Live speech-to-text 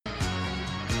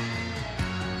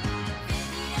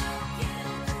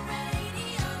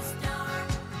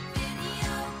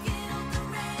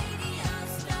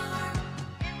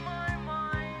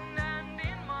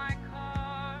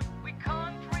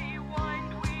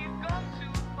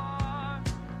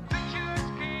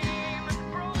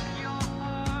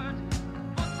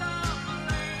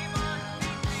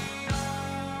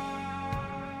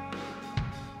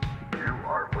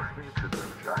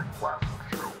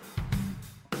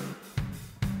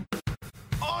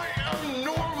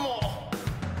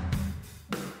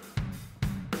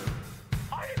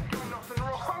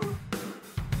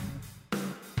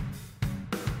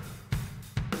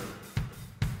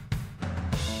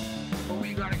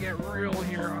get real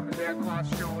here on the Dan Class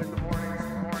Show in the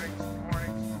mornings.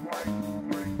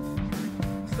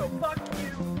 So fuck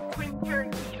you, Quentin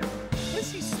Tarantino. What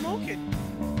is he smoking?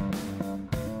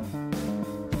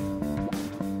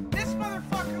 This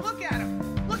motherfucker, look at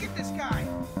him. Look at this guy.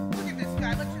 Look at this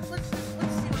guy. Let's see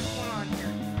what's going on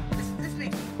here. This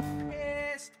makes me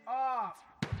pissed off.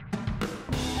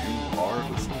 You are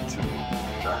listening to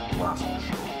Jack Klassen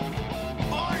Show.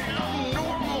 I am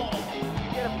normal.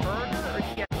 You get a burger or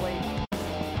you get lazy?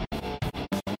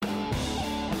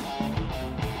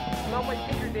 Smell my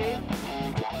finger, Dave.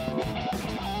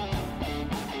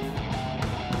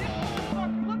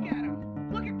 Look at him.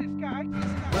 Look at this guy.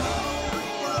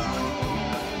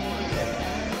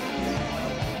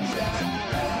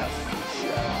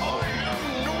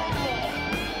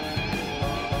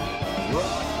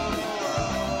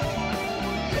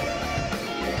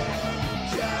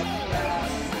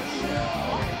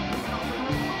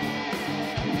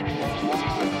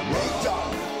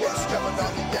 It's coming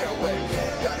on the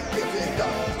airwaves. Gotta give it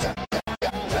up. Jack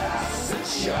Klassen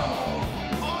Show.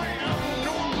 I am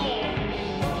normal.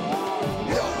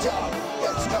 No doubt.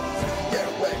 It's coming through the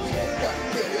airwaves. Gotta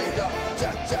get it up.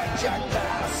 Jack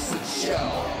Klassen Show.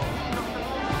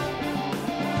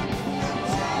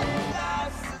 Jack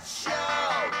Klassen Show.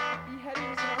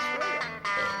 Beheading is in Australia.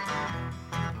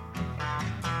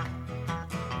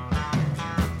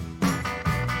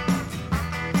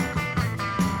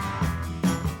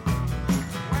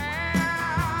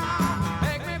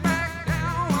 Take me back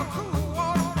down a cool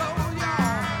water flow,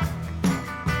 y'all.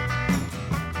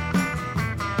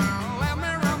 Let me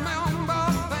remember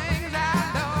things I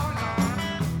don't know.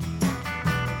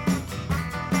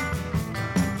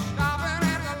 Stopping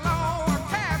at the lower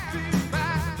taxi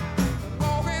back,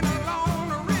 walking along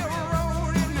the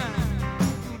railroad at night.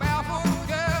 Barefoot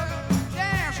girls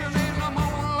dancing in the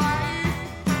moonlight.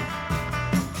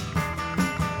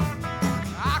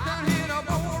 I can hear the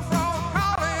bullfrog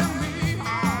calling me.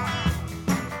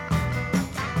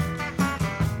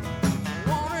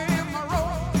 Wanna hit my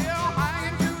rope, still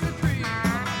hanging to the tree.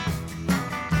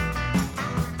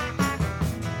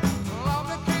 Love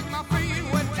to kick my feet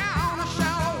way down the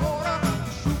shallow water.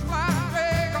 Shoot my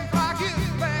dragonfly,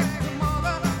 get back to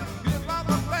mother. Give up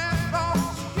the flat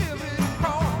off, give it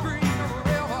across Green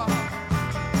River.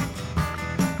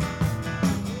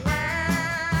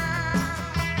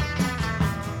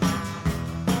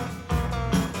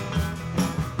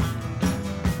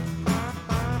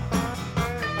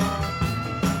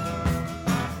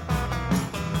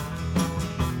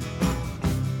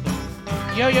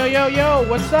 Yo,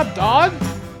 what's up, dog?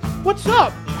 What's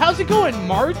up? How's it going,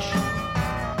 March?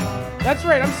 That's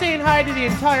right, I'm saying hi to the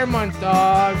entire month,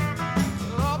 dog.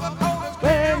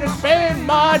 Spend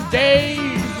my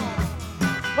days.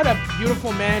 What a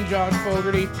beautiful man, John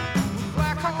Fogerty.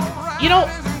 You know,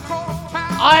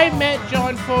 I met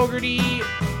John Fogerty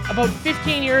about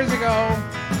 15 years ago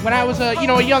when I was a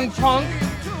young punk.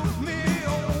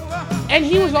 And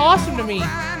he was awesome to me.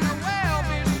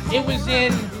 It was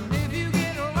in...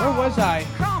 Where was I?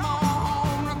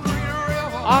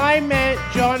 I met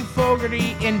John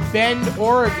Fogerty in Bend,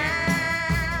 Oregon.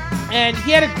 And he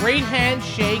had a great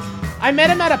handshake. I met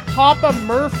him at a Papa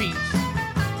Murphy's.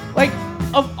 Like,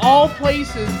 of all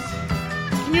places.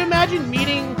 Can you imagine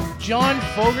meeting John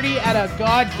Fogerty at a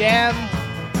goddamn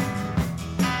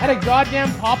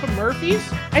Papa Murphy's?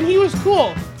 And he was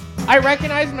cool. I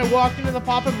recognized him. I walked into the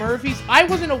Papa Murphy's. I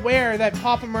wasn't aware that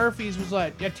Papa Murphy's was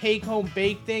like a take-home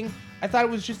bake thing. I thought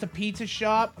it was just a pizza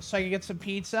shop so I could get some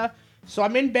pizza. So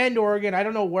I'm in Bend, Oregon. I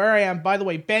don't know where I am. By the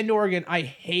way, Bend, Oregon, I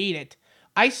hate it.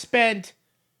 I spent,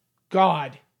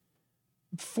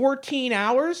 14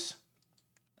 hours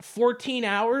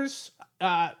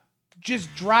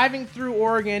just driving through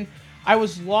Oregon. I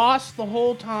was lost the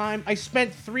whole time. I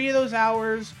spent 3 of those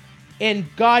hours in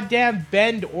goddamn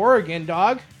Bend, Oregon,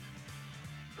 dog.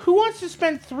 Who wants to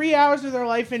spend 3 hours of their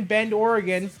life in Bend,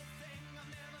 Oregon?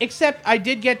 Except I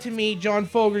did get to meet John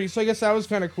Fogerty, so I guess that was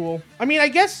kind of cool. I mean, I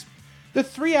guess the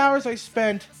 3 hours I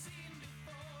spent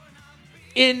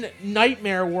in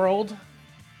Nightmare World,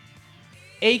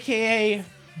 aka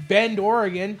Bend,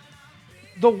 Oregon,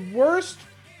 the worst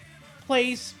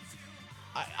place.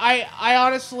 I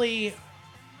honestly,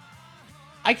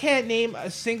 I can't name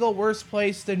a single worse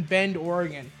place than Bend,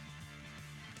 Oregon.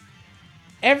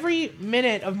 Every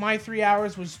minute of my 3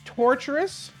 hours was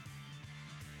torturous.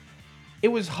 It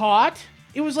was hot.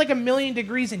 It was like 1,000,000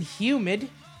 degrees and humid.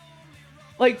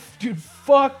 Like, dude,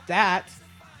 fuck that.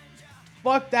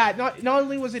 Fuck that. Not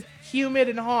only was it humid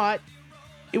and hot,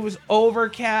 it was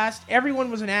overcast. Everyone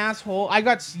was an asshole. I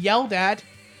got yelled at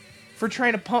for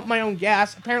trying to pump my own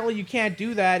gas. Apparently you can't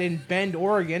do that in Bend,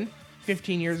 Oregon,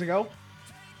 15 years ago.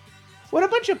 What a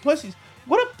bunch of pussies.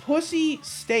 What a pussy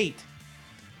state.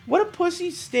 What a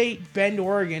pussy state Bend,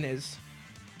 Oregon is.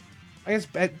 I guess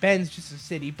Bend's just a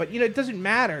city, but, it doesn't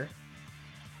matter.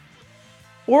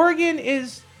 Oregon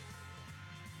is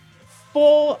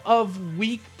full of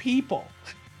weak people.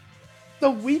 The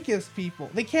weakest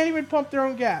people. They can't even pump their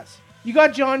own gas. You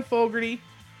got John Fogerty.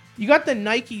 You got the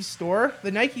Nike store.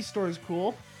 The Nike store is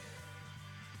cool.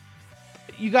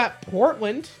 You got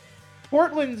Portland.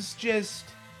 Portland's just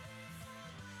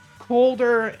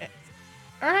colder.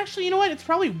 Or actually, you know what? It's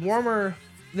probably warmer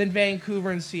than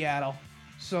Vancouver and Seattle.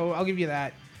 So I'll give you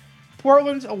that.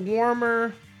 Portland's a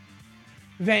warmer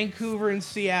Vancouver and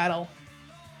Seattle.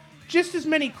 Just as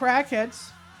many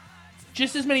crackheads.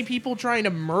 Just as many people trying to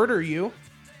murder you.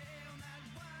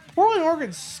 Portland,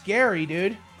 Oregon's scary,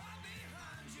 dude.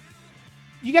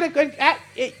 You get a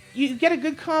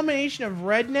good combination of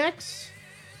rednecks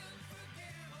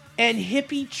and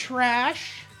hippie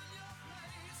trash.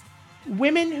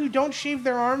 Women who don't shave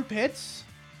their armpits.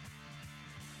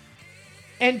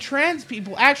 And trans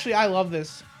people. Actually, I love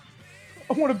this.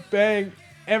 I want to bang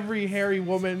every hairy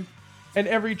woman and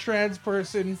every trans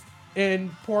person in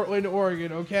Portland,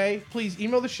 Oregon, okay? Please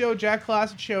email the show,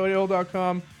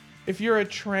 jackclassicshow@AOL.com. If you're a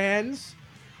trans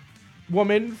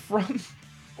woman from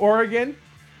Oregon,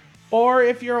 or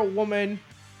if you're a woman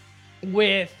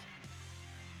with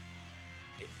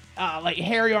like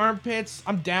hairy armpits,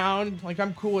 I'm down. Like,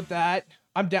 I'm cool with that.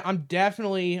 I'm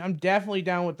definitely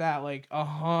down with that, like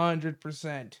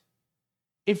 100%.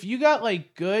 If you got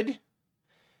like good,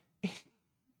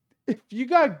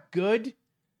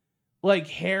 like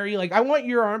hairy, like, I want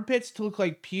your armpits to look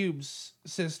like pubes,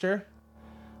 sister.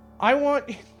 I want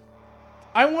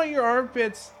your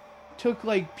armpits to look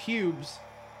like pubes.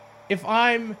 If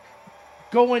I'm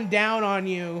going down on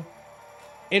you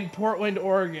in Portland,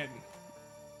 Oregon,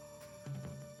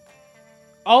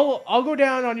 I'll go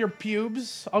down on your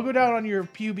pubes. I'll go down on your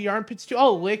puby armpits too.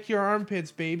 I'll lick your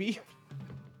armpits, baby.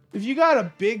 If you got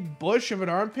a big bush of an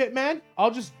armpit, man,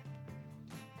 I'll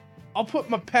put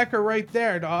my pecker right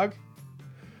there, dog.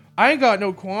 I ain't got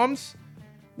no qualms.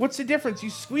 What's the difference? You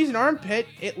squeeze an armpit,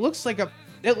 it looks like that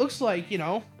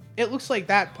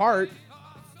part.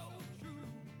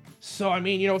 So, I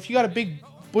mean, if you got a big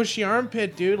bushy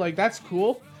armpit, dude, like, that's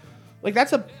cool. Like,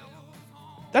 that's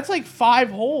like 5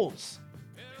 holes.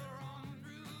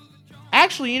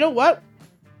 Actually, you know what?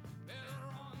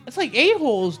 It's like 8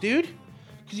 holes, dude.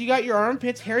 Because you got your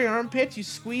armpits, hairy armpits, you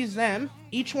squeeze them.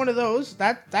 Each one of those,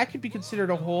 that could be considered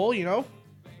a hole, Your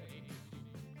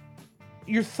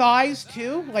thighs,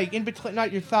 too. Like, in between,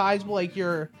 not your thighs, but like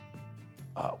your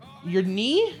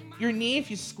knee. Your knee, if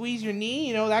you squeeze your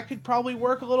knee, that could probably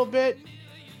work a little bit.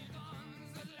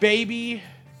 Baby,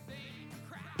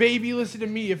 listen to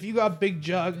me. If you got big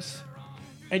jugs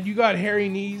and you got hairy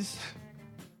knees,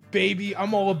 baby,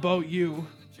 I'm all about you.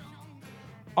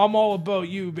 I'm all about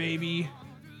you, baby.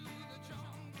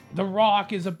 The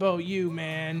Rock is about you,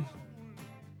 man.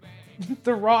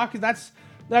 The Rock, that's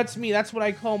me. That's what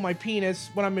I call my penis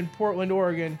when I'm in Portland,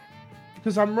 Oregon.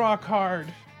 Because I'm rock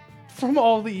hard. From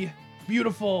all the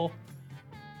beautiful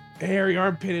hairy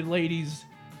armpitted ladies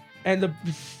and the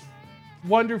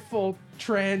wonderful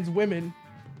trans women.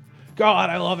 God,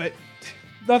 I love it.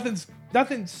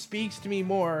 Nothing speaks to me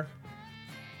more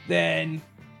than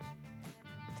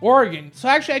Oregon. So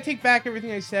actually, I take back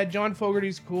everything I said. John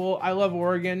Fogerty's cool. I love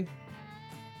Oregon.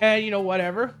 And,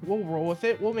 whatever. We'll roll with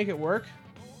it. We'll make it work.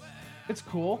 It's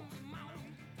cool.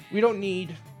 We don't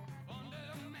need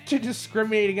to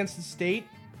discriminate against the state.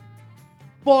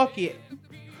 Fuck it.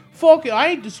 Fuck it. I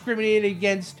ain't discriminating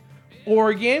against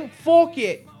Oregon. Fuck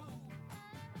it.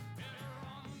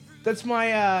 That's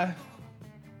my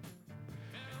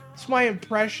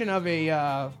impression of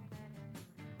a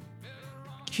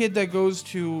kid that goes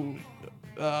to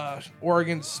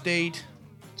Oregon State.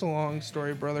 It's a long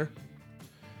story, brother.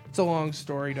 It's a long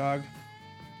story, dog.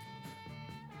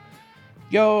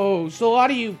 Yo, so a lot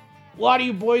of you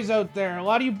boys out there, a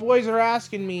lot of you boys are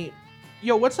asking me,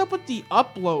 yo, what's up with the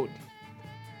upload?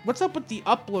 What's up with the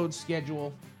upload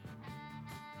schedule?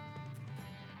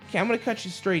 Okay, I'm gonna cut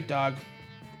you straight, dog.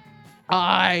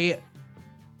 Not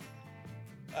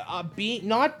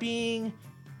being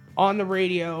on the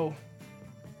radio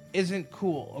isn't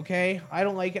cool, okay? I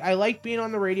don't like it. I like being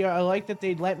on the radio. I like that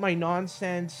they'd let my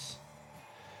nonsense,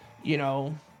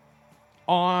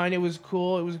 on. It was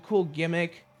cool. It was a cool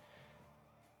gimmick.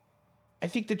 I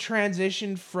think the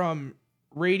transition from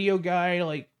radio guy to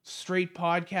like straight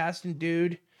podcasting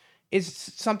dude is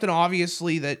something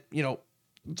obviously that,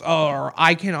 or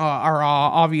I can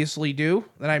obviously do,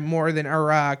 that I'm more than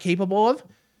capable of.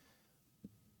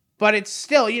 But it's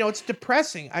still, it's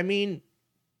depressing. I mean,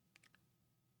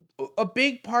 a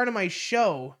big part of my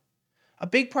show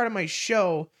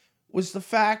was the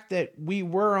fact that we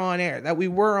were on air, that we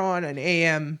were on an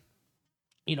AM,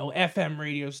 FM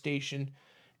radio station,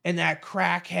 and that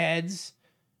crackheads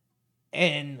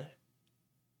and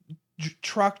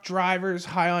truck drivers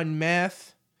high on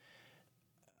meth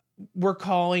were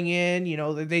calling in,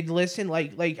 they'd listen.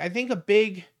 Like I think a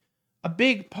big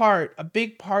part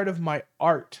of my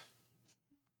art,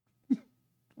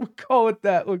 we'll call it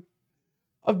that. Look,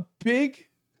 a big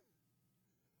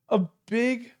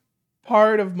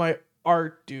part of my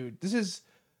art, dude. That's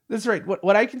right.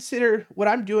 What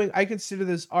I'm doing, I consider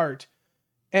this art.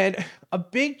 And a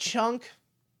big chunk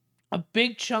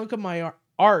of my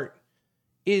art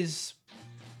is,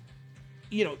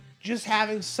 just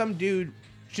having some dude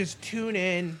just tune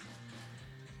in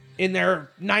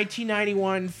their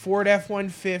 1991 Ford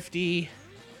F-150,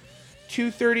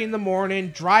 2:30 in the morning,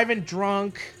 driving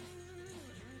drunk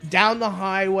down the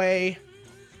highway,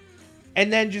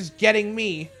 and then just getting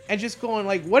me and just going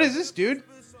like, what is this, dude?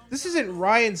 This isn't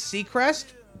Ryan Seacrest.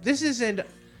 This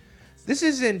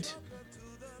isn't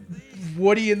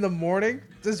Woody in the morning.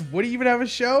 Does Woody even have a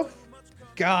show?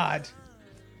 God,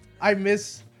 I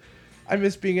miss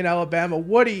being in Alabama.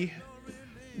 Woody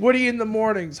in the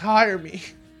mornings, hire me.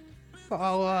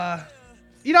 I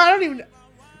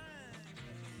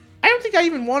don't think I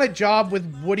even want a job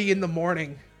with Woody in the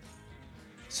morning.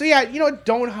 So yeah,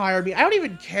 don't hire me. I don't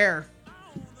even care.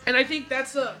 And I think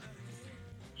that's a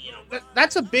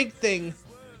big thing,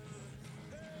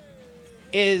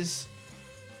 is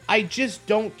I just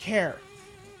don't care.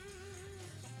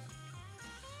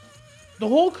 The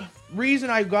whole reason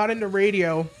I got into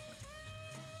radio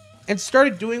and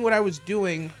started doing what I was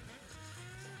doing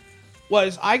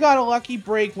was I got a lucky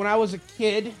break when I was a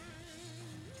kid,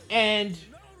 and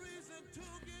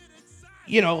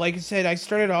like I said, I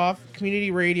started off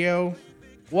community radio,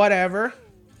 whatever.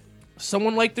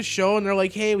 Someone liked the show and they're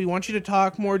like, hey, we want you to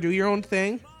talk more, do your own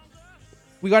thing.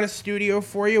 We got a studio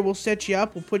for you, we'll set you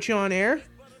up, we'll put you on air.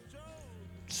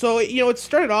 So, it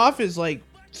started off as like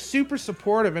super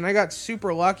supportive, and I got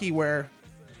super lucky where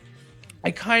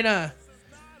I kind of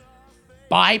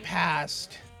bypassed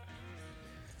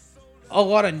a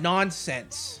lot of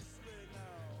nonsense.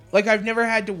 Like, I've never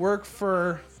had to work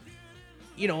for,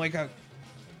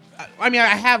 I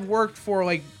have worked for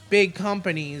like big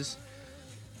companies,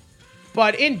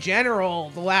 but in general,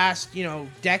 the last,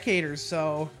 decade or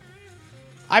so,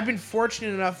 I've been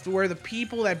fortunate enough to where the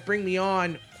people that bring me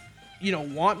on,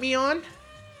 want me on,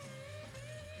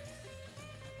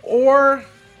 or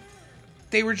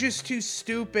they were just too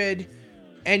stupid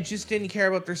and just didn't care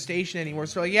about their station anymore.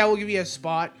 So like, yeah, we'll give you a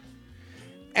spot.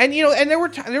 And and there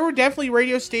were definitely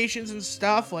radio stations and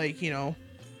stuff like, the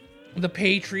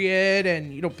Patriot,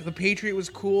 and the Patriot was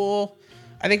cool.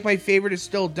 I think my favorite is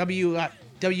still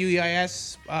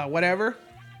WEIS, whatever.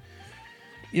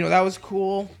 That was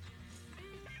cool.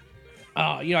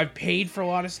 I paid for a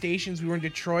lot of stations. We were in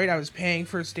Detroit. I was paying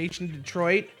for a station in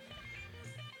Detroit.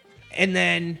 And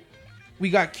then we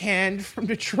got canned from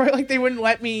Detroit. Like, they wouldn't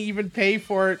let me even pay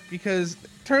for it because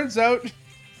turns out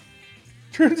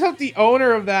the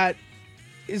owner of that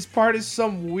is part of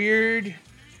some weird,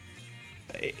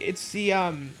 it's the,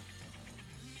 I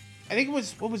think it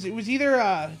was, it was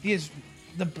either,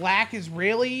 the Black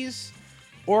Israelis,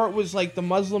 or it was like the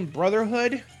Muslim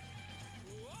Brotherhood.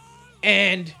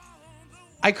 And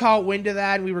I caught wind of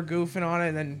that and we were goofing on it,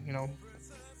 and then,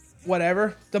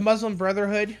 whatever. The Muslim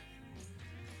Brotherhood,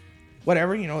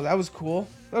 whatever, that was cool.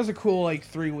 That was a cool,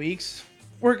 3 weeks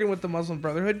working with the Muslim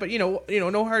Brotherhood, but,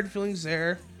 no hard feelings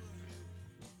there.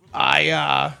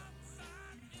 I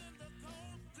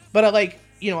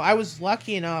was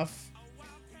lucky enough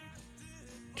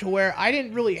to where I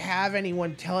didn't really have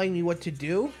anyone telling me what to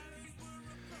do.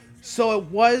 So it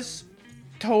was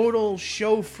total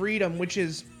show freedom, which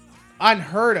is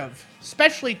unheard of,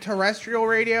 especially terrestrial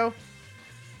radio.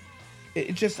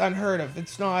 It's just unheard of.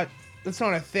 That's not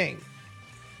a thing.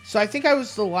 So I think I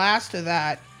was the last of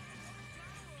that.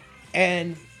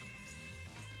 And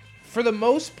for the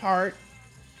most part,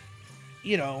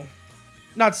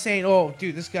 not saying, oh,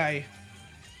 dude, this guy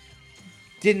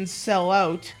didn't sell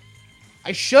out.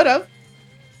 I should have.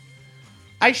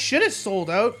 I should have sold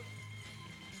out.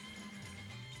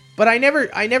 But I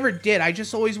never did. I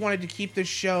just always wanted to keep this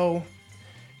show,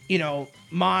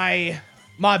 my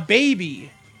baby,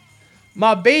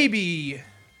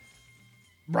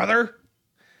 brother.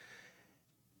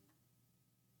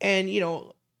 And,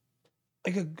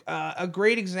 like a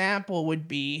great example would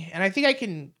be, and I think I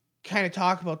can kind of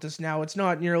talk about this now. It's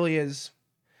not nearly as,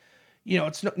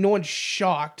 it's no one's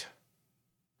shocked.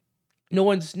 No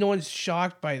one's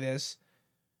shocked by this.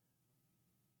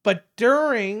 But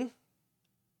during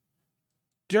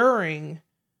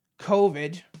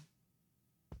COVID,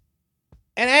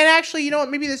 and actually, you know what?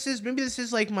 Maybe this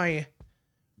is like my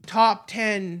top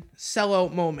 10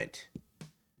 sellout moment.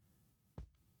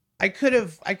 I could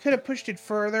have pushed it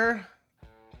further,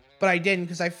 but I didn't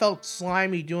because I felt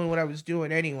slimy doing what I was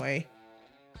doing anyway.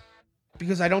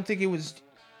 Because I don't think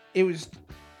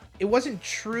it wasn't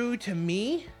true to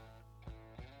me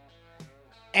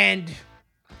and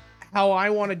how I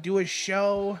want to do a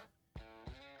show.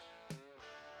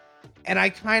 And I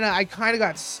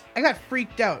got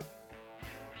freaked out.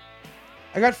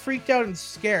 I got freaked out and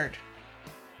scared.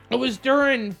 It was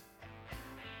during,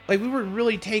 like, we were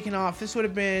really taking off. This would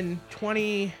have been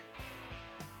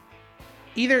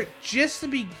either just the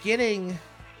beginning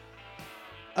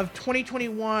of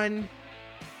 2021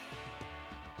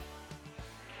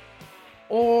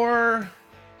 or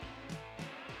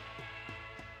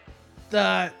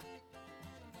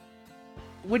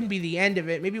wouldn't be the end of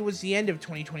it. Maybe it was the end of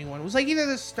 2021. It was like either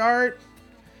the start,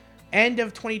 end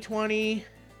of 2020,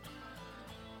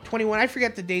 21. I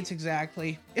forget the dates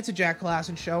exactly. It's a Jack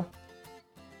Klassen show.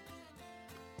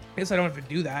 I guess I don't have to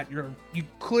do that. You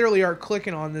clearly are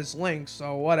clicking on this link,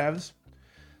 so whatevs.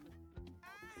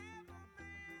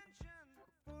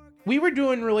 We were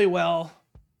doing really well.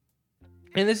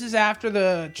 And this is after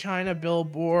the China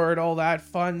billboard, all that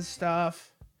fun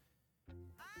stuff.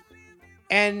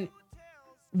 And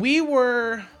we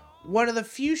were one of the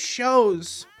few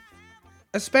shows,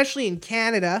 especially in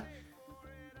Canada,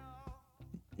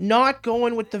 not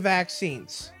going with the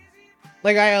vaccines.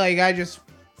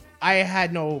 I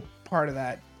had no part of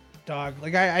that, dog.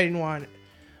 I didn't want it.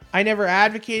 I never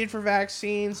advocated for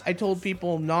vaccines. I told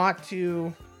people not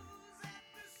to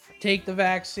take the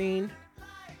vaccine.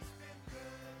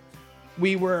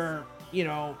 We were,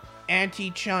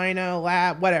 anti-China,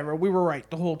 whatever. We were right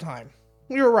the whole time.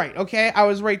 We were right, okay? I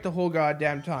was right the whole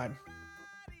goddamn time.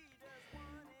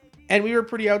 And we were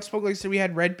pretty outspoken. Like I said, we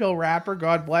had Red Pill Rapper,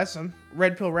 God bless him.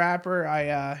 Red Pill Rapper,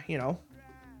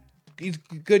 he's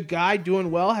a good guy,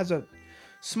 doing well, has a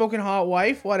smoking hot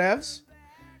wife, whatevs.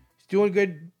 He's doing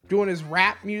good, doing his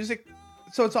rap music.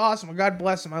 So it's awesome. God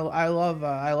bless him. I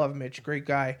love Mitch, great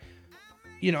guy.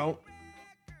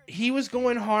 He was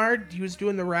going hard. He was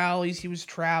doing the rallies. He was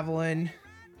traveling.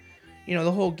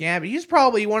 The whole gambit. He's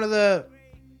probably one of the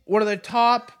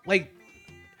top,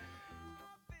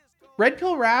 Red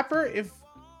Pill Rapper,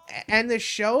 and this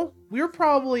show, we were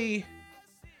probably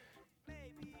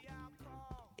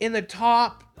in the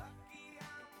top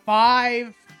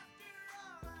 5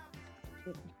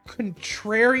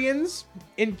 contrarians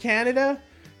in Canada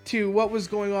to what was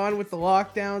going on with the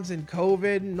lockdowns and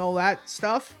COVID and all that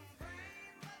stuff.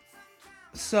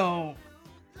 So,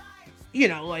 we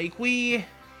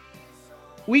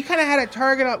kind of had a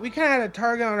target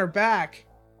on our back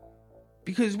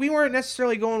because we weren't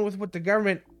necessarily going with what the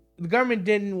government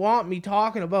didn't want me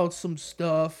talking about some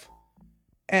stuff.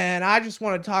 And I just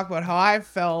want to talk about how I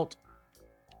felt.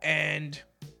 And,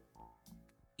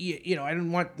 I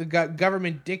didn't want the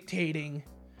government dictating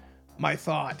my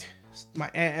thought,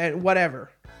 and whatever.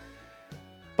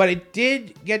 But it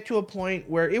did get to a point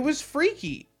where it was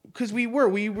freaky because we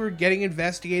were getting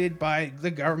investigated by the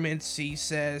government,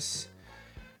 CSIS.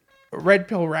 Red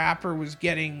Pill Rapper was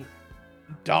getting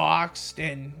doxxed,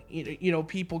 and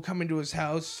people coming to his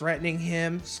house threatening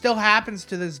him. Still happens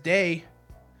to this day.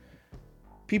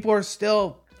 People are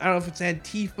still, I don't know if it's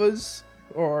Antifas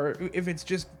or if it's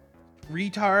just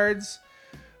retards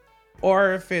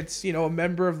or if it's a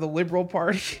member of the Liberal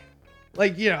Party.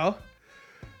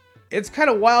 It's kind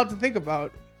of wild to think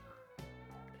about.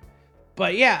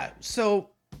 But yeah,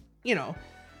 so there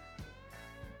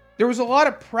was a lot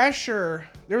of pressure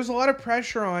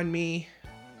on me,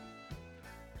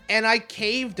 and I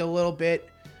caved a little bit.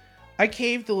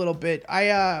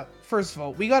 First of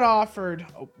all, we got offered,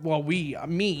 we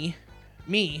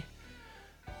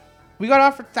got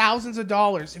offered thousands of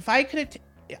dollars. If I could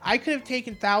have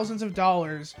taken thousands of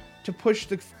dollars to push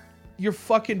your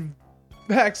fucking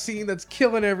vaccine that's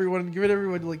killing everyone and giving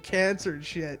everyone cancer and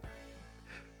shit.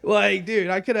 Dude,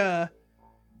 I could have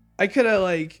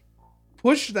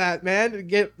pushed that, man, and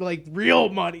get real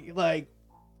money,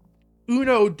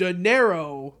 uno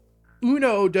dinero,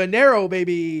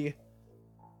 baby.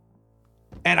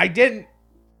 And I didn't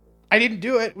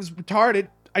do it. It was retarded.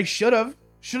 I should have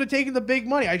taken the big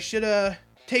money. I should have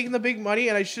taken the big money,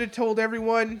 and I should have told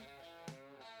everyone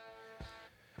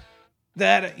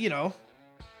that,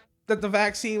 that the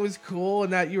vaccine was cool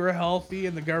and that you were healthy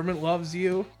and the government loves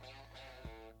you.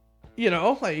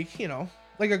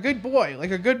 Like a good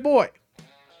boy,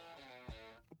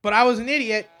 But I was an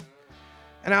idiot,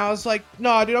 and I was like,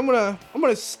 "No, dude, I'm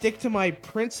gonna stick to my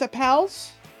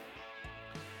principals,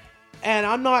 and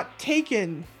I'm not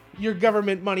taking your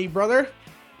government money, brother."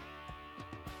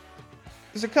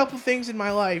 There's a couple things in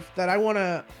my life that I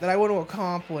wanna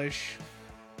accomplish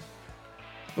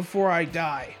before I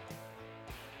die.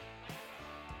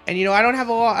 And I don't have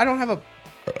a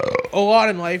lot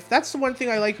in life. That's the one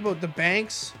thing I like about the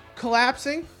banks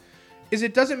collapsing, is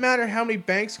it doesn't matter how many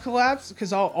banks collapse,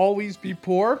 because I'll always be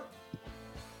poor.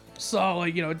 So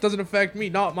it doesn't affect me,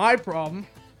 not my problem.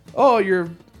 Oh, your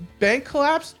bank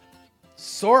collapsed?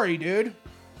 Sorry, dude.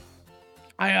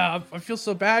 I feel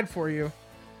so bad for you.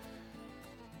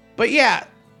 But yeah,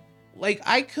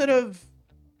 I could have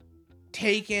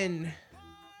taken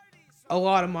a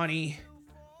lot of money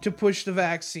to push the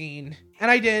vaccine, and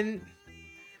I didn't.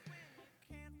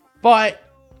 But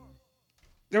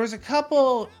there was a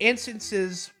couple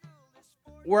instances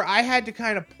where I had to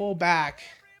kind of pull back.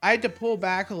 I had to pull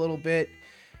back a little bit,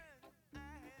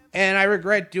 and I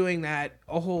regret doing that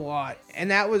a whole lot.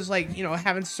 And that was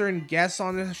having certain guests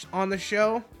on the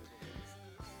show.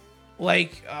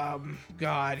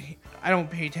 God, I don't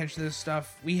pay attention to this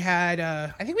stuff. We had,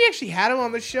 I think we actually had him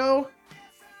on the show.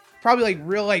 Probably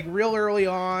real early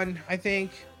on, I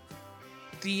think.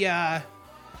 The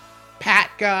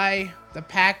Pat guy,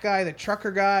 the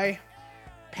trucker guy,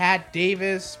 Pat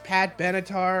Davis, Pat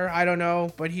Benatar, I don't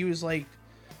know, but he was the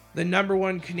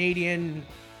 #1 Canadian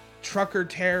trucker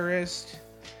terrorist.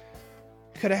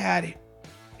 Could have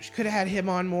had him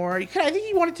on more. I think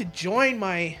he wanted to join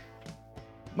my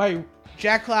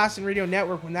Jack Klassen Radio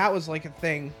Network when that was a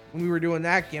thing, when we were doing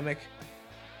that gimmick.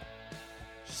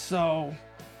 So,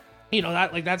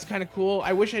 that's kind of cool.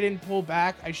 I wish I didn't pull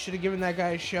back. I should have given that guy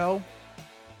a show.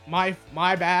 My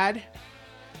bad.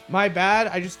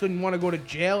 I just didn't want to go to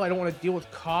jail. I don't want to deal with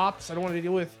cops. I don't want to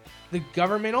deal with the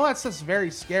government. All that stuff's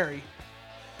very scary.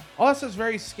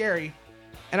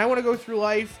 And I want to go through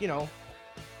life,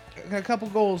 a couple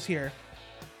goals here.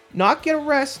 Not get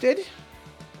arrested.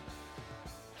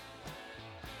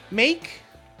 Make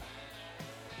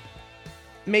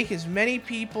as many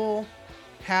people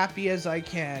happy as I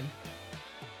can.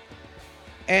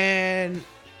 And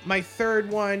my third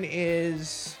one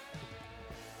is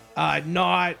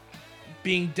not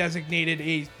being designated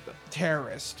a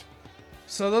terrorist.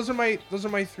 So those are my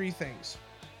three things.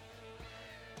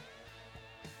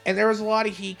 And there was a lot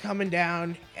of heat coming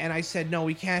down, and I said, no,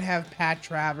 we can't have Pat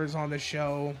Travers on the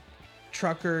show.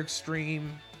 Trucker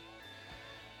Extreme,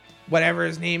 whatever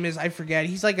his name is, I forget.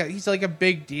 He's like a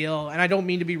big deal, and I don't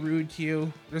mean to be rude to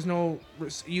you. There's no,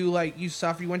 you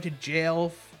suffer. You went to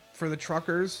jail for the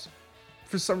truckers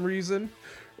for some reason.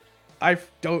 I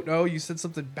don't know. You said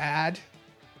something bad.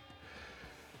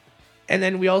 And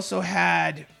then we also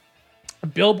had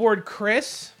Billboard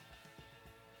Chris.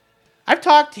 I've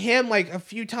talked to him a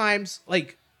few times,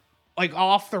 like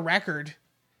off the record.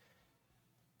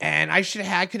 And I could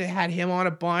have had him on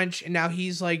a bunch, and now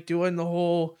he's doing the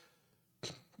whole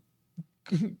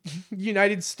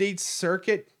United States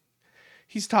circuit.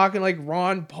 He's talking like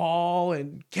Ron Paul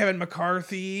and Kevin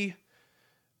McCarthy.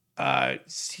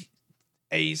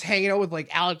 He's hanging out with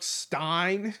Alex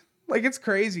Stein. It's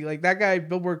crazy. That guy,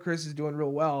 Billboard Chris, is doing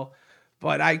real well.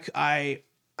 But I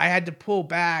had to pull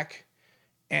back,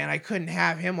 and I couldn't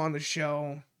have him on the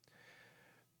show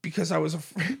because I was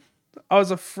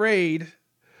afraid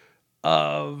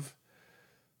of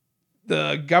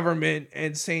the government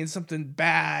and saying something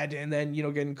bad, and then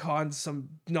getting caught in some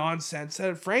nonsense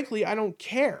that frankly I don't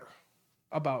care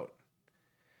about.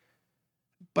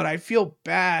 But I feel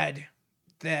bad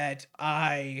that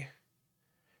I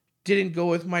didn't go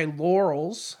with my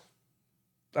laurels.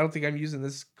 I don't think I'm using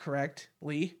this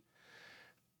correctly.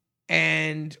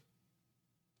 And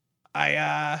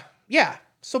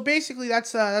so basically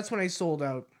that's when I sold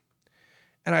out.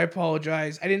 And I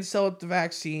apologize. I didn't sell out the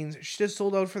vaccines. I should have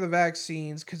sold out for the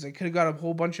vaccines because I could have got a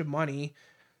whole bunch of money.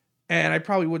 And I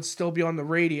probably would still be on the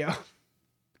radio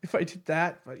if I did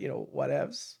that. But,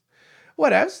 whatevs.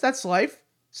 Whatevs. That's life.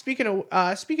 Speaking of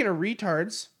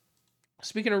retards.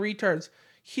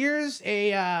 Here's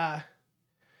a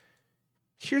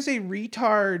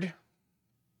retard.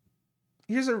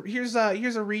 Here's a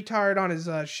retard on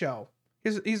his show.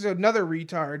 Here's another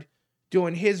retard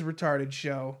doing his retarded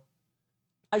show.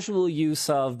 Casual use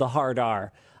of the hard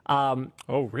R.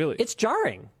 Oh, really? It's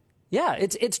jarring. Yeah,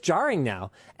 it's jarring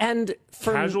now. And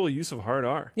for Casual use of hard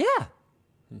R. Yeah.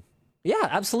 Yeah,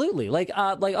 absolutely.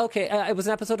 Okay, it was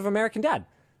an episode of American Dad.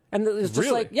 And it was just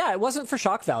Really? like, yeah, it wasn't for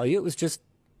shock value. It was just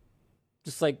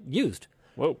like used.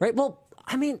 Whoa. Right? Well,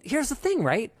 I mean, here's the thing,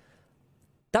 right?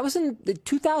 That was in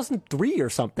 2003 or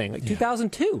something, like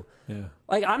 2002. Yeah.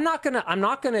 Like I'm not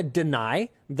gonna deny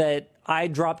that I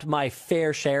dropped my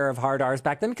fair share of hard R's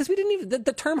back then because we didn't even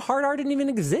the term hard R didn't even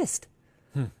exist.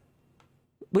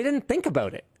 We didn't think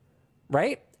about it,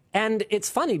 right? And it's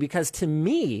funny because to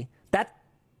me that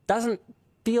doesn't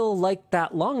feel like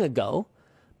that long ago,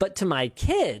 but to my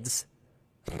kids,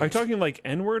 Are you talking like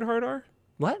N-word hard R?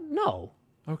 what? No,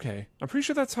 Okay. I'm pretty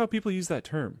sure that's how people use that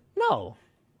term. no.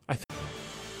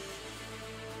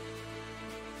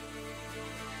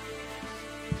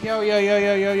 Yo, yo, yo,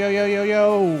 yo, yo, yo, yo, yo,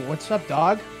 yo. What's up,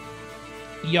 dog?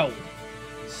 Yo.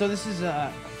 So this is,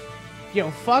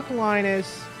 fuck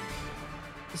Linus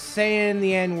saying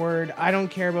the N-word. I don't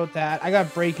care about that. I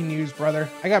got breaking news, brother.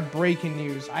 I got breaking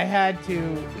news. I had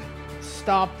to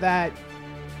stop that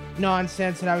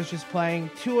nonsense that I was just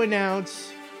playing to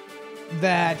announce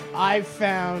that I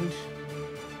found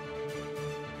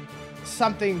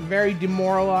something very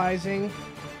demoralizing.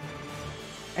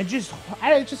 And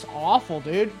it's just awful,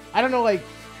 dude. I don't know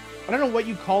what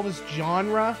you call this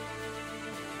genre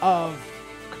of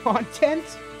content,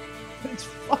 but it's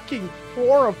fucking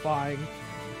horrifying.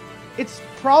 It's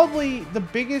probably the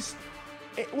biggest.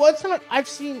 It's not. I've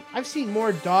seen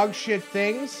more dog shit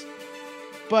things,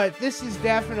 but this is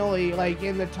definitely like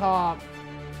in the top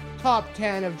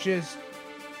 10 of just.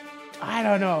 I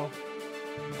don't know.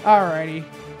 Alrighty,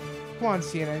 come on,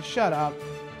 CNN, shut up.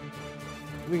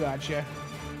 We got you.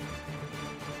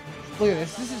 Look at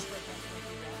this.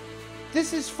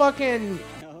 This is fucking.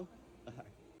 No.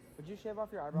 Would you shave off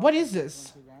your eyebrows? What is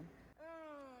this?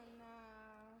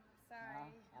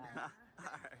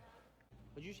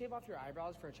 Would you shave off your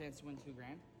eyebrows for a chance to win $2,000? What do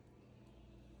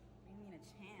you mean a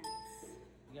chance?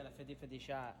 You got a 50-50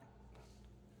 shot.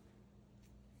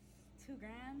 $2,000?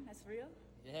 That's real?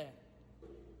 Yeah.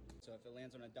 So if it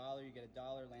lands on $1, you get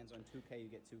 $1. Lands on $2K, you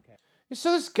get $2K.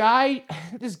 So this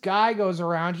guy goes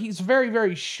around. He's very,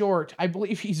 very short. I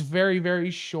believe he's very,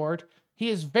 very short. He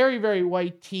has very, very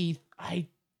white teeth. I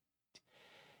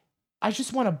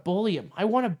just want to bully him. I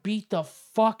want to beat the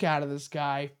fuck out of this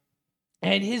guy.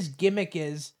 And his gimmick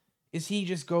is he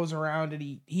just goes around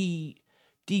and he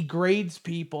degrades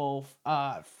people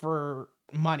for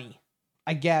money,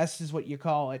 I guess is what you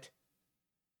call it.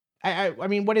 I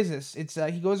mean, what is this? It's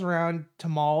he goes around to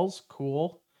malls,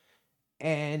 cool,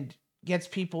 and gets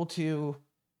people to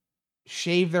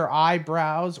shave their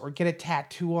eyebrows or get a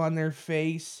tattoo on their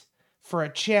face for a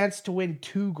chance to win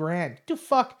 $2,000. Dude,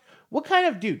 fuck. What kind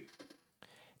of dude?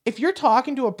 If you're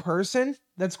talking to a person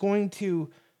that's going to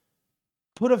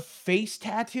put a face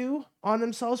tattoo on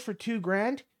themselves for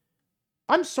 $2,000,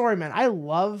 I'm sorry, man. I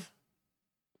love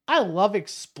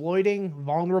exploiting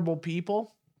vulnerable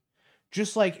people,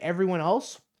 just like everyone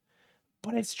else.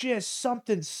 But it's just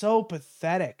something so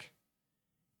pathetic.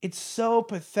 It's so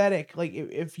pathetic. Like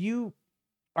if you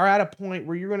are at a point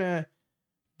where you're gonna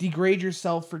degrade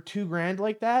yourself for $2,000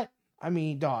 like that, I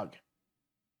mean, dog.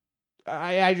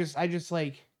 I just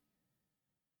like,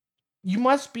 you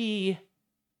must be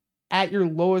at your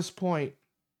lowest point.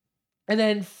 And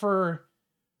then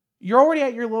you're already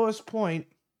at your lowest point.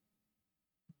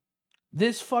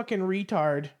 This fucking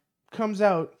retard comes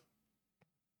out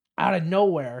of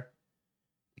nowhere.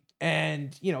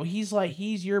 And,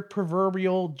 he's your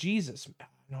proverbial Jesus.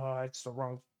 No, it's the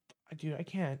wrong. Dude, I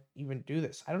can't even do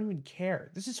this. I don't even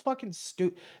care. This is fucking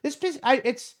stupid.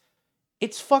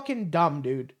 It's fucking dumb,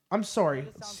 dude. I'm sorry.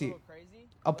 This sounds See, a little crazy.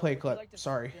 I'll play a Would you clip. like to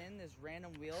Sorry. spin this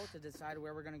random wheel to decide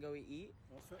where we're gonna go eat,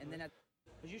 and then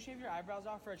would you shave your eyebrows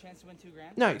off for a chance to win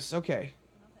 $2,000? Nice. Okay.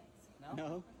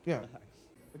 No. Yeah.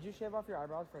 Would you shave off your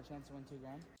eyebrows for a chance to win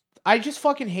 $2,000? I just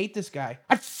fucking hate this guy.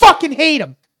 I fucking hate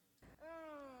him.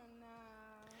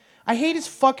 I hate his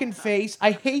fucking face.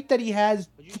 I hate that he has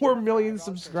 4 million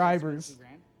subscribers.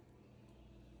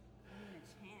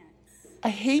 I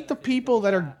hate the people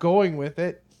that are going with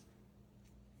it.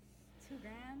 $2,000?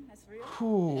 That's real?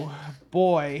 Ooh,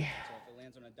 boy. So if it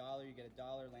lands on $1, you get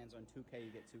 $1. Lands on $2K,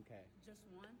 you get $2K. Just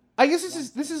one? I guess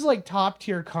this is like top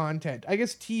tier content. I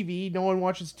guess TV. No one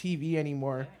watches TV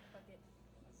anymore.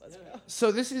 Let's go.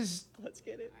 So this is Let's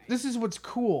get it. this is what's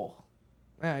cool.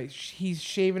 He's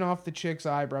shaving off the chick's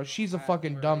eyebrows. She's a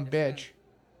fucking dumb bitch.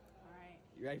 Alright.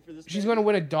 You ready for this? She's gonna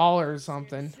win $1 or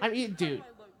something. I mean, dude.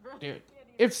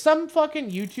 If some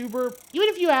fucking YouTuber, even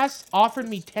if you offered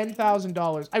me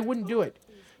 $10,000, I wouldn't do it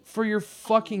for your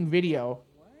fucking video.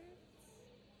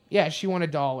 Yeah, she won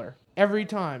 $1 every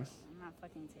time. I'm not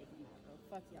fucking taking that, bro.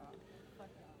 Fuck y'all. Fuck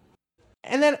y'all.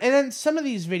 And then some of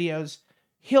these videos,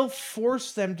 he'll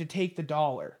force them to take the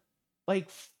 $1. Like,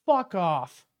 fuck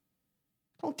off.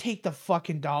 Don't take the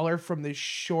fucking dollar from this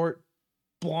short,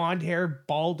 blonde-haired,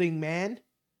 balding man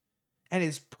and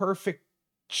his perfect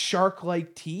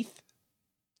shark-like teeth.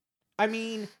 I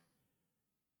mean,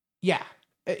 yeah,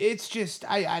 it's just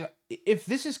if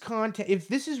this is content, if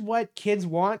this is what kids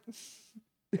want,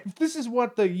 if this is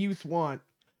what the youth want,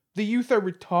 the youth are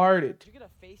retarded. Did you get a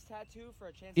face tattoo for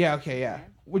a chance? Yeah, to win okay, 2 yeah.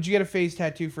 grand? Would you get a face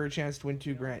tattoo for a chance to win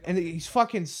 2 grand? And he's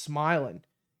fucking smiling.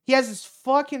 He has this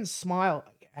fucking smile.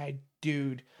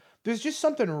 Dude, there's just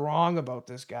something wrong about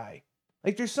this guy.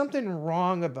 Like, there's something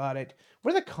wrong about it.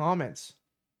 What are the comments?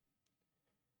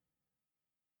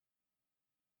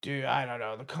 Dude, I don't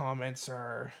know. The comments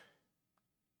are,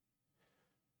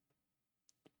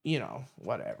 you know,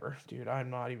 whatever. Dude,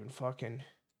 I'm not even fucking...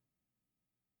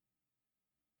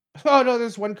 Oh, no,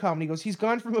 there's one comment. He goes, he's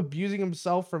gone from abusing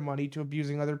himself for money to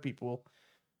abusing other people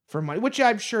for money, which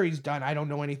I'm sure he's done. I don't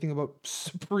know anything about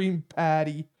Supreme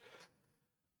Patty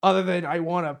other than I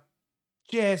want to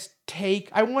just take...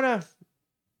 I want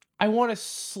to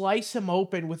slice him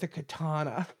open with a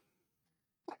katana.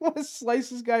 I want to slice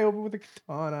this guy open with a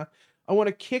katana. I want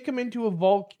to kick him into a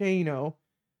volcano.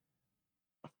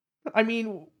 I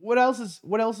mean, what else is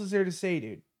there to say,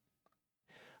 dude?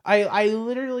 I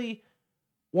literally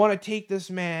want to take this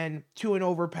man to an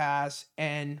overpass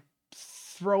and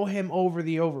throw him over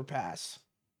the overpass.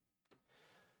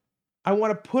 I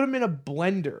want to put him in a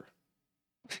blender.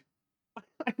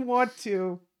 I want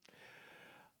to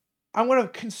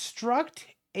construct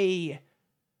a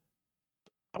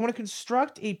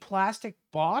plastic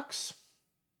box,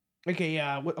 like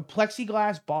a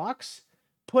plexiglass box,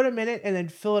 put him in it, and then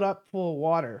fill it up full of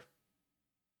water.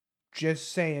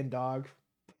 Just saying, dog.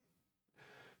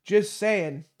 Just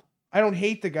saying. I don't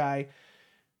hate the guy.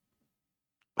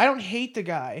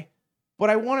 But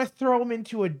I want to throw him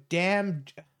into a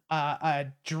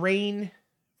drain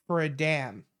for a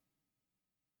dam.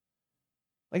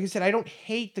 Like I said, I don't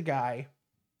hate the guy,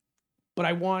 but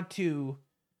I want to,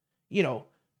 you know,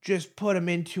 just put him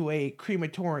into a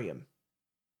crematorium.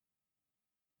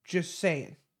 Just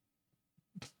saying.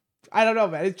 I don't know,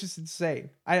 man. It's just insane.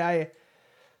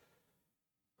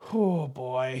 Oh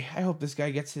boy. I hope this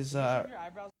guy gets his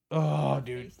oh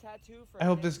dude. Face tattoo for I a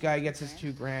hope chance this to guy win gets 2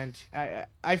 his grand? $2,000.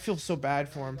 I feel so bad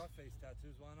for him.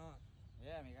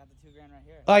 Yeah, I mean, you got the 2 grand right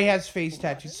here. Oh, he has face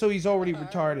tattoos, so he's already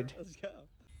retarded. Let's go.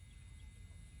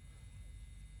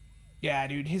 Yeah,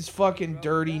 dude, his fucking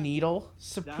dirty needle.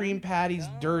 Supreme Patty's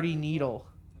dirty needle.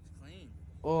 Looks clean. Ready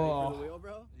for the Oh. wheel,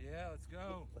 bro? Yeah, let's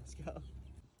go. Let's go.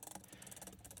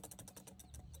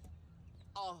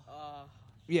 Oh.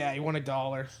 Yeah, he won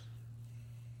 $1.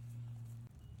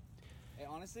 Hey,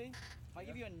 honestly, if I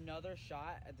give you another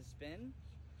shot at the spin,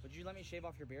 would you let me shave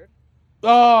off your beard?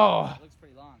 Oh, It looks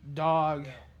pretty long. dog.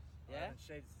 Yeah? I haven't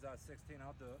shaved since 16.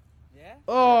 I'll do it. Yeah?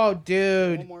 Oh,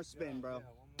 dude. One more spin, bro.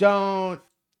 Don't.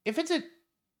 If it's a...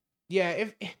 Yeah,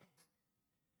 if...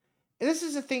 And this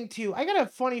is the thing, too. I got a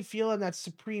funny feeling that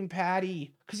Supreme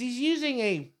Patty... Because he's using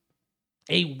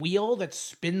a wheel that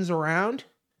spins around.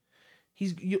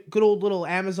 He's good old little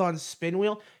Amazon spin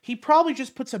wheel. He probably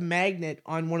just puts a magnet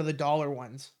on one of the dollar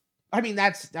ones. I mean,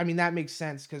 that makes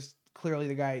sense, because clearly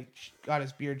the guy got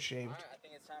his beard shaved. Alright, I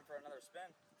think it's time for another spin.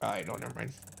 Alright, no, never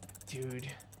mind.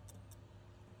 Dude.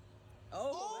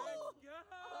 Oh!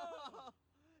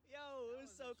 Yo, it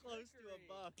was so close to a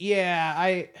buck.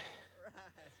 Yeah,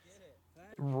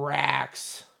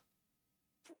 Racks.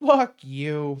 Fuck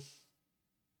you.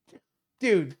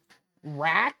 Dude,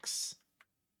 racks?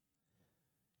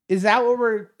 Is that what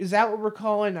we're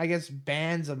calling, I guess,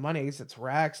 bands of money? I guess it's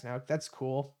racks now. That's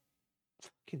cool.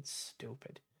 Fucking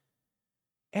stupid.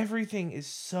 Everything is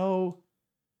so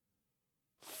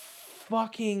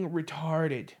fucking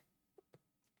retarded.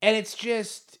 And it's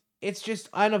just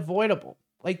unavoidable.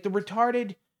 Like, the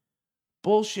retarded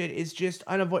bullshit is just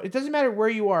unavoidable. It doesn't matter where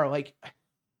you are. Like,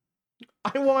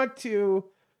 I want to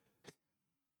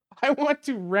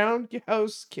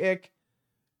roundhouse kick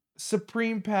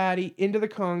Supreme Patty into the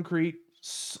concrete.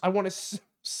 I want to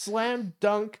slam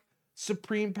dunk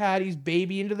Supreme Patty's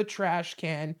baby into the trash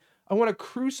can. I want to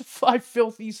crucify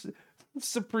filthy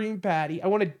Supreme Patty. I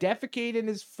want to defecate in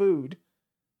his food.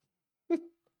 I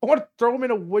want to throw him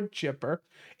in a wood chipper.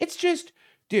 It's just,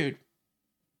 dude,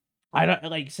 I don't,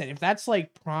 like I said, if that's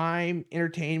like prime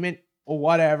entertainment or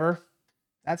whatever,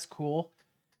 that's cool.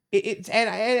 It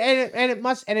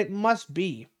must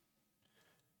be.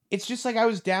 It's just like I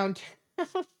was downtown.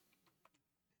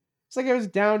 It's like I was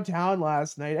downtown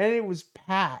last night and it was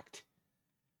packed.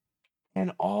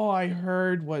 And all I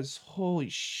heard was, holy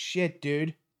shit,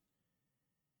 dude.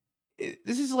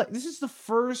 This is the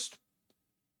first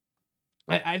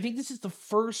I think this is the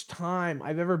first time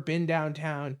I've ever been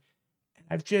downtown. And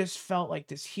I've just felt like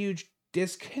this huge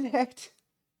disconnect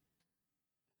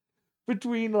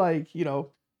between like,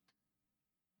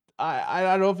 I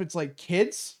don't know if it's like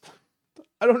kids.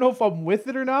 I don't know if I'm with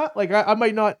it or not. Like I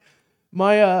might not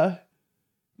my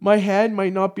head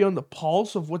might not be on the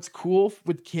pulse of what's cool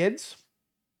with kids,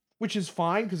 which is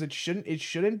fine because it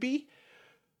shouldn't be.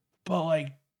 But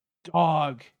like,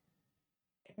 dog,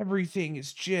 everything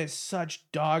is just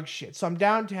such dog shit. So I'm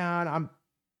downtown, I'm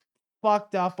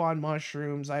fucked up on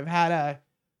mushrooms. I've had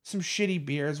some shitty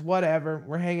beers, whatever.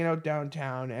 We're hanging out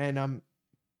downtown and I'm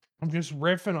just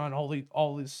riffing on all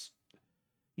this,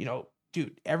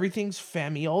 dude, everything's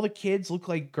femmy. All the kids look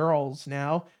like girls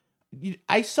now.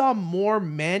 I saw more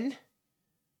men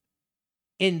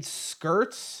in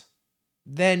skirts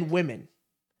than women.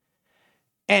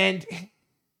 And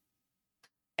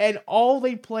all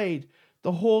they played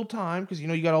the whole time, because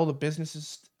you got all the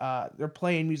businesses, they're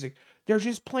playing music. They're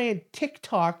just playing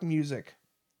TikTok music.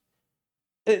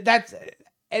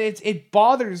 It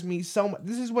bothers me so much.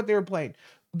 This is what they were playing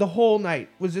the whole night.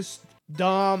 Was this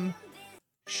dumb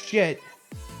shit,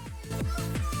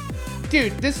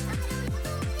 dude? This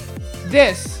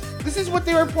is what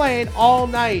they were playing all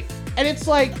night, and it's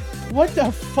like, what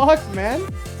the fuck, man?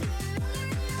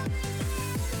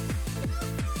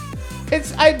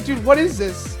 Dude, what is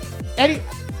this? I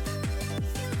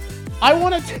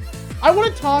want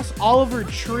to toss Oliver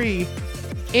Tree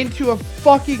into a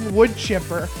fucking wood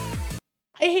chipper.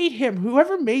 I hate him.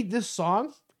 Whoever made this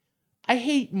song, I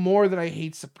hate more than I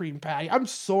hate Supreme Patty. I'm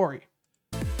sorry.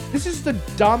 This is the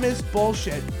dumbest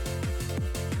bullshit.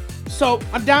 So,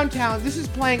 I'm downtown. This is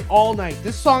playing all night.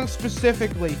 This song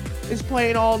specifically is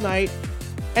playing all night.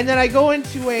 And then I go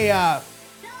into a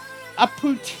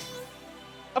poutine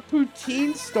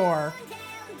store.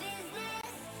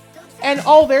 And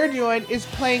all they're doing is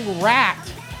playing Rat.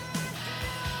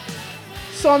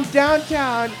 So I'm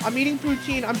downtown, I'm eating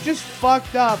poutine, I'm just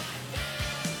fucked up.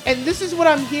 And this is what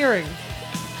I'm hearing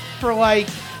for like,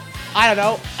 I don't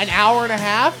know, an hour and a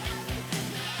half.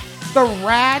 The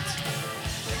Rat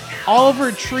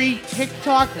Oliver Tree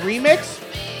TikTok remix.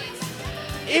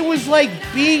 It was like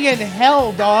being in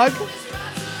hell, dog.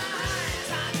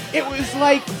 It was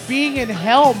like being in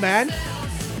hell, man.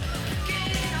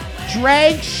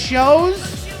 Drag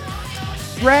shows,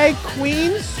 drag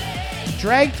queens,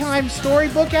 drag time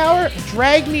storybook hour,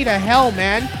 drag me to hell,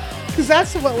 man. Because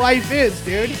that's what life is,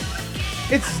 dude.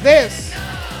 It's this.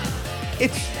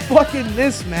 It's fucking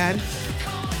this, man.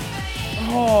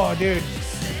 Oh, dude.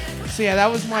 So yeah, that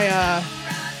was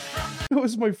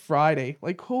my Friday.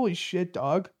 Like, holy shit,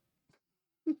 dog.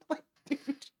 Like,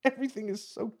 dude, everything is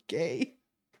so gay.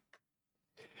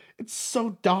 It's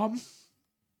so dumb.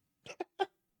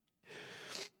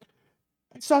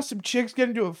 I saw some chicks get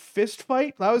into a fist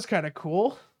fight. That was kind of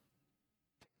cool.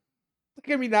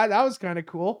 Like, I mean, that was kind of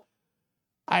cool.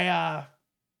 I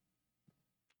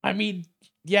mean,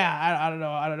 yeah, I don't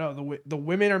know. The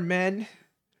women are men.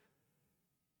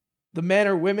 The men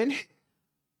are women.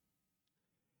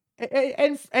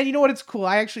 And you know what? It's cool.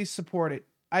 I actually support it.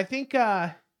 I think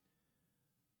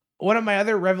one of my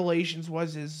other revelations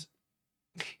is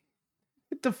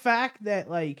the fact that,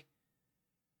 like,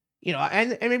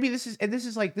 and maybe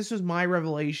this was my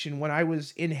revelation when I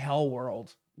was in Hell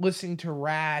World listening to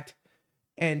Rat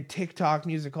and TikTok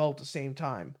music all at the same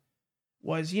time.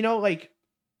 Was, tranny,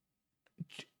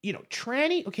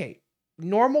 okay,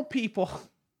 normal people,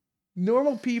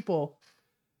 normal people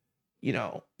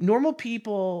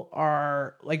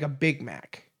are like a Big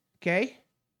Mac, okay?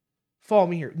 Follow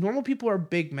me here. Normal people are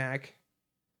Big Mac.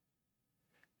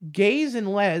 Gays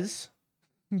and les,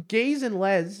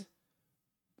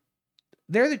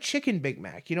 they're the chicken Big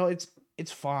Mac. It's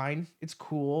fine. It's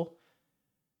cool.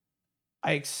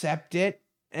 I accept it.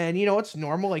 And, it's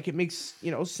normal. Like, it makes,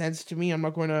 sense to me. I'm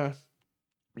not going to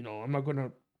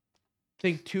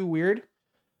think too weird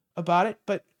about it.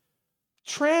 But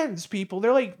trans people,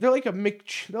 they're like a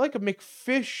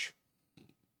McFish.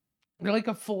 They're like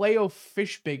a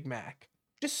Filet-O-Fish Big Mac.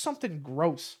 Just something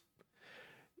gross.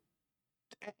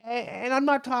 And I'm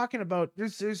not talking about,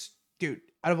 dude,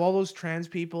 out of all those trans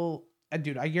people,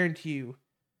 dude, I guarantee you,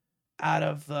 out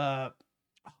of the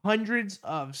hundreds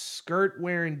of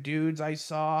skirt-wearing dudes I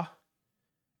saw,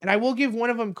 and I will give one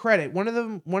of them credit. One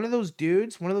of those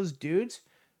dudes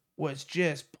was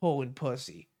just pulling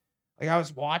pussy. Like, I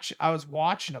was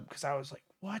watching them because I was like,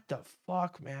 what the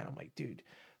fuck, man? I'm like, dude,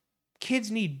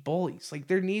 kids need bullies. Like,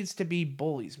 there needs to be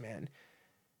bullies, man.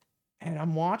 And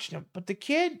I'm watching him, but the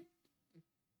kid,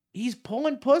 he's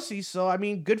pulling pussy, so I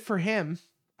mean, good for him.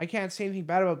 I can't say anything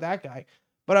bad about that guy.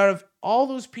 But out of all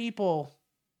those people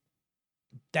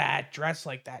that dress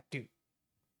like that, dude.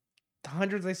 The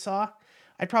hundreds I saw,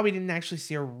 I probably didn't actually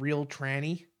see a real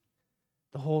tranny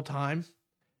the whole time.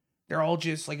 They're all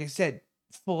just, like I said,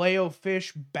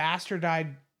 filet-o-fish,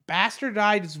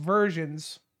 bastardized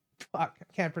versions. Fuck, I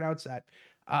can't pronounce that.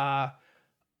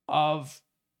 Of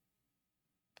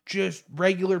just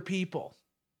regular people.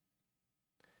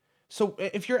 So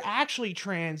if you're actually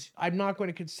trans, I'm not going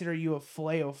to consider you a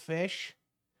filet-o-fish.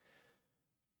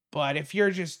 But if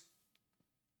you're just,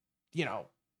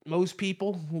 most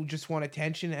people who just want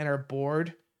attention and are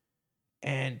bored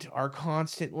and are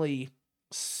constantly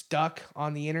stuck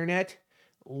on the internet,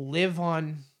 live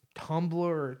on Tumblr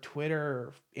or Twitter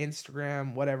or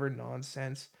Instagram, whatever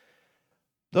nonsense.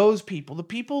 Those people, the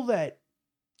people that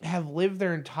have lived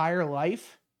their entire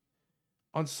life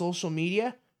on social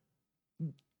media,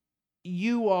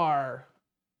 you are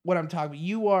what I'm talking about.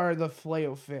 You are the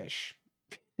filet-o-fish.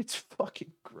 It's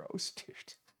fucking gross,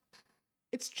 dude.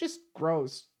 It's just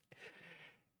gross.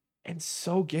 And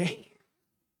so gay.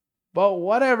 But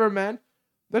whatever, man.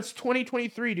 That's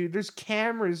 2023, dude. There's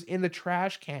cameras in the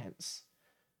trash cans.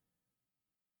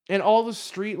 And all the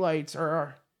streetlights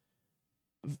are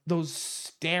those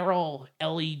sterile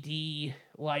LED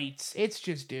lights. It's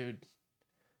just, dude.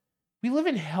 We live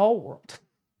in hell world.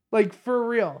 Like, for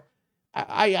real.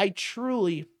 I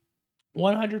truly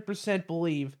 100%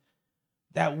 believe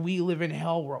that we live in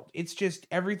hell world. It's just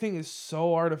everything is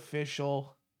so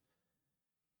artificial.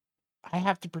 I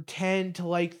have to pretend to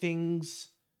like things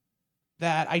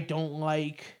that I don't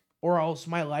like, or else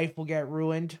my life will get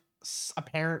ruined,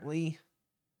 apparently.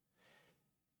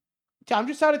 I'm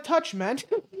just out of touch, man.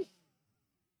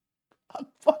 I'm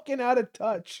fucking out of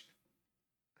touch.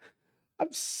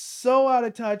 I'm so out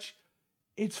of touch.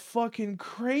 It's fucking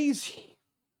crazy.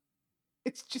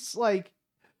 It's just like,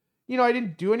 I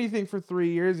didn't do anything for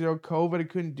 3 years. COVID, I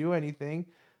couldn't do anything.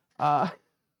 And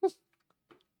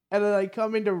then I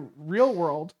come into real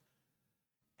world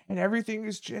and everything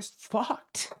is just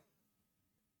fucked.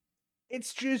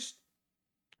 It's just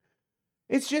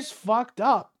fucked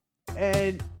up.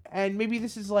 And maybe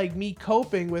this is like me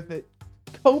coping with this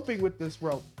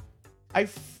world. I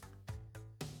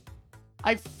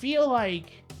feel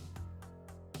like,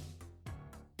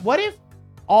 what if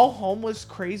all homeless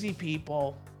crazy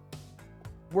people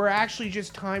were actually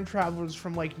just time travelers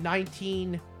from like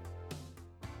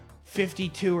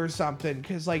 1952 or something?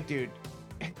 Because, like, dude,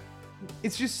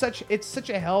 it's such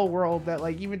a hell world that,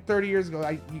 like, even 30 years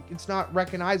ago, it's not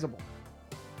recognizable.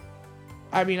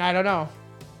 I mean, I don't know.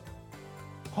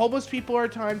 Homeless people are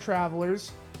time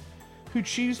travelers who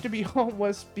choose to be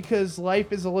homeless because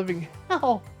life is a living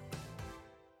hell.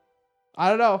 I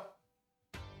don't know.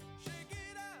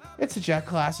 It's a Jack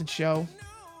Klassen show.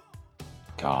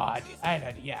 God,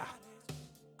 yeah.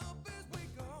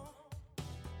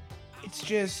 It's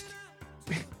just...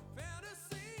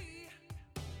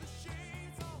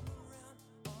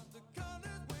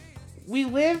 we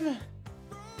live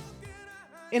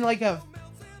in like a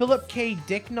Philip K.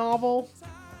 Dick novel.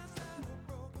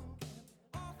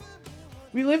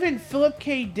 We live in Philip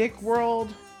K. Dick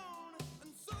world.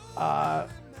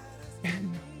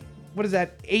 What is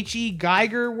that? H.E.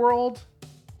 Geiger world?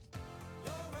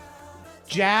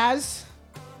 Jazz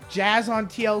on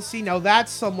TLC. Now that's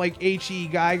some like H.E.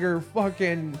 Geiger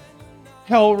fucking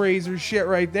Hellraiser shit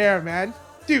right there, man.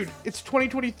 Dude, it's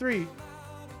 2023.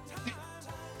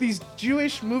 These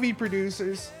Jewish movie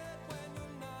producers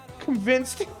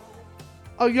convinced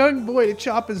a young boy to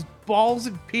chop his balls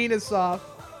and penis off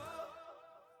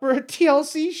for a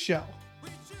TLC show.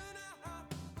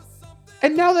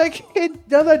 And now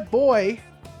that boy,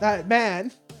 that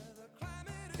man,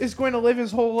 is going to live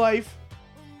his whole life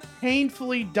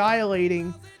painfully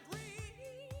dilating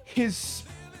his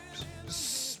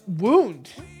wound.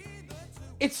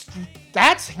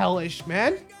 That's hellish,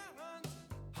 man.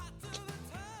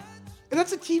 And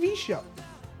that's a TV show.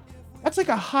 That's like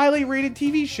a highly rated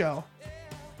TV show.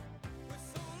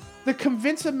 The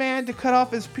convince a man to cut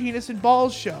off his penis and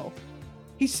balls show.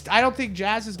 I don't think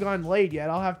Jazz has gone laid yet.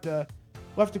 We'll have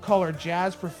to call her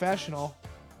Jazz Professional.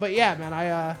 But yeah, man,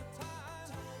 I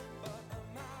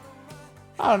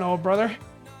don't know, brother.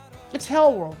 It's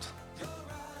hell world.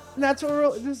 And that's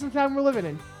this is the time we're living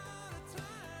in.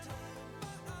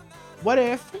 What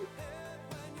if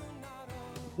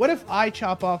I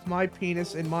chop off my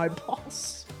penis and my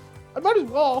balls? I might as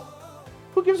well.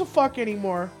 Who gives a fuck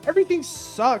anymore? Everything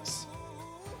sucks.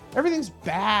 Everything's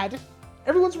bad.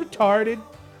 Everyone's retarded.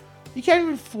 You can't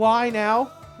even fly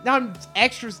now. Now I'm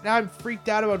freaked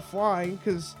out about flying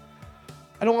because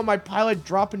I don't want my pilot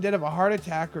dropping dead of a heart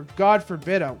attack or, God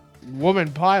forbid, a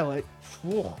woman pilot.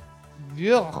 Ugh.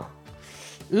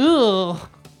 Ugh.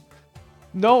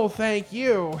 No, thank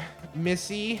you,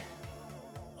 Missy.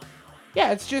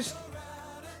 Yeah, it's just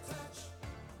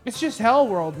Hell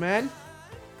World, man.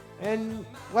 And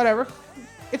whatever.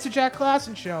 It's a Jack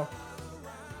Klassen show.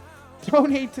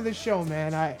 Donate to the show,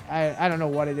 man. I don't know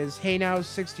what it is. Hey now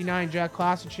 69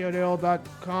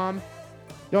 JackKlassenShow.com.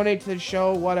 Donate to the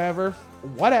show, whatever.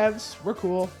 Whatevs. We're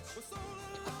cool.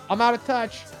 I'm out of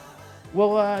touch.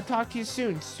 We'll talk to you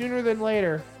soon. Sooner than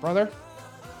later, brother.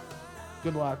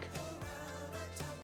 Good luck.